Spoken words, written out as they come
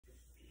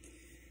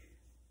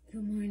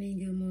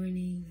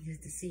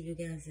see you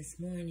guys this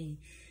morning.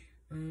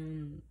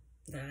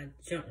 I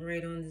jumped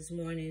right on this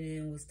morning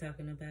and was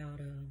talking about,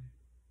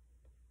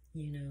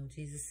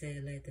 Jesus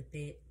said, let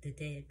the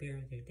dead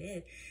bury their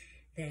dead.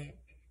 That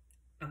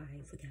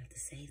I forgot to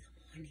say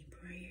the morning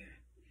prayer.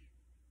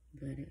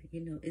 But,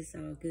 it's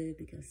all good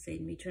because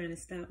Satan be trying to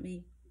stop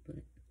me.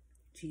 But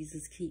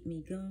Jesus keep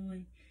me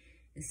going.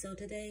 And so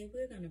today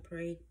we're going to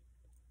pray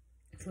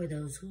for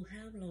those who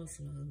have lost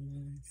loved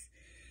ones.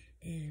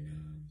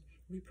 And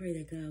we pray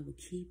that God will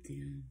keep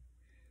them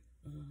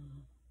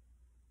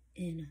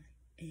in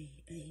a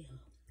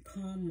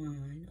calm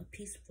mind, a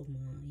peaceful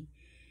mind,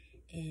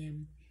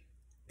 and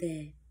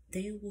that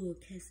they will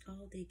cast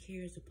all their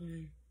cares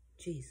upon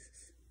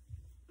Jesus.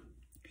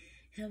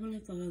 Heavenly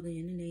Father,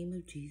 in the name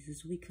of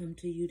Jesus, we come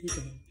to you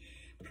today,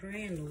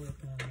 praying, Lord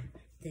God,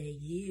 that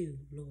you,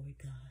 Lord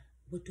God,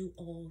 will do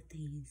all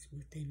things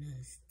within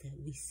us that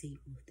we seek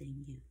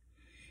within you.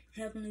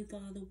 Heavenly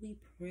Father, we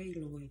pray,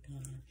 Lord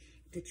God,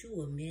 that you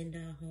will mend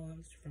our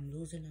hearts from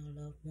losing our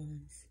loved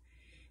ones.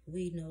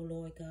 We know,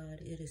 Lord God,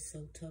 it is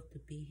so tough to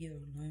be here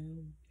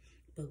alone,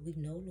 but we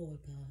know, Lord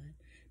God,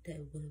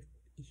 that with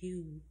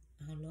you,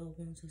 our loved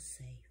ones are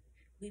safe.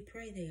 We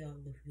pray they are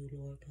with you,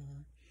 Lord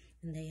God,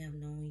 and they have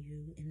known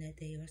you and that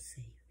they are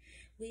safe.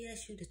 We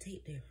ask you to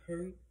take their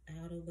hurt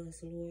out of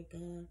us, Lord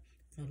God,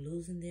 from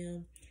losing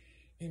them,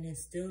 and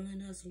instill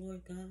in us,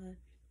 Lord God,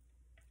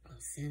 a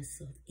sense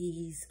of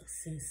ease, a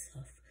sense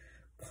of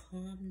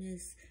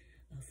calmness,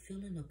 a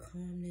feeling of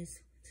calmness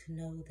to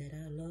know that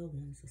our loved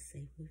ones are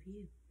safe with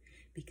you.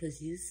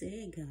 Because you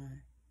said,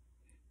 God,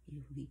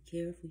 if we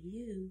care for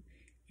you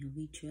and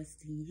we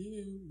trust in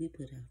you, we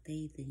put our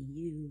faith in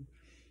you,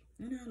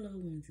 and our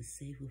loved ones are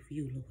safe with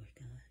you, Lord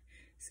God.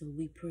 So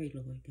we pray,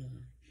 Lord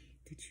God,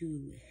 that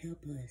you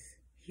help us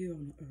here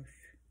on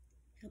earth.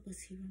 Help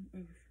us here on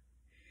earth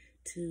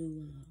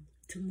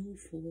to move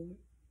forward,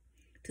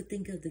 to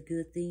think of the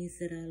good things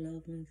that our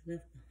loved ones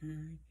left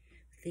behind,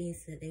 the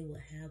things that they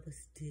will have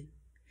us do,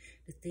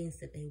 the things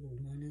that they will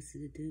want us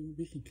to do.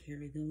 We can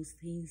carry those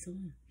things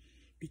on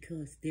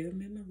because their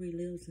memory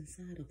lives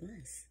inside of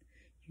us.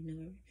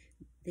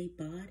 Their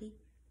body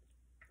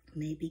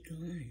may be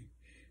gone,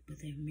 but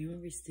their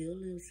memory still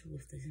lives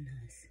within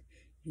us.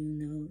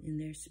 In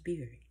their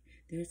spirit.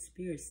 Their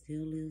spirit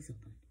still lives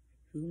on.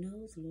 Who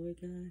knows,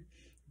 Lord God?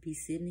 Be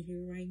sitting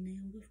here right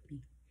now with me.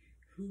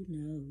 Who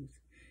knows?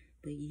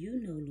 But you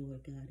know,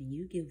 Lord God, and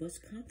you give us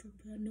comfort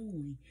by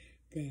knowing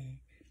that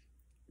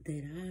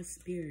our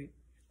spirit,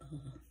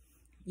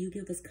 you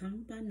give us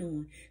comfort by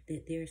knowing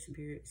that their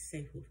spirit is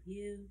safe with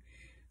you,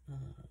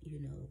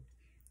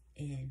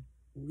 and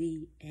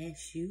we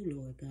ask you,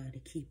 Lord God, to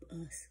keep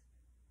us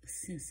a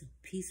sense of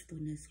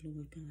peacefulness,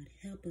 Lord God.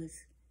 Help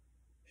us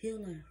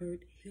heal our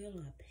hurt, heal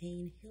our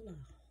pain, heal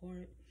our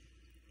heart.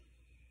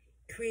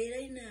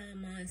 Create in our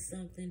mind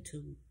something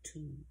to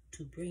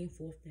bring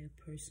forth that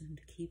person,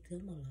 to keep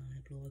them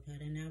alive, Lord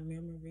God. And our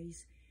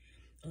memories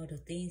are the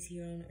things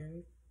here on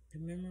earth, the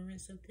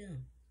memories of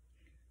them.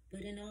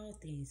 But in all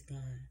things,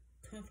 God,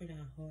 comfort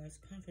our hearts,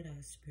 comfort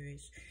our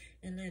spirits,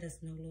 and let us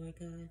know, Lord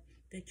God,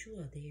 that you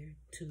are there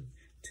to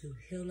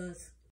heal us,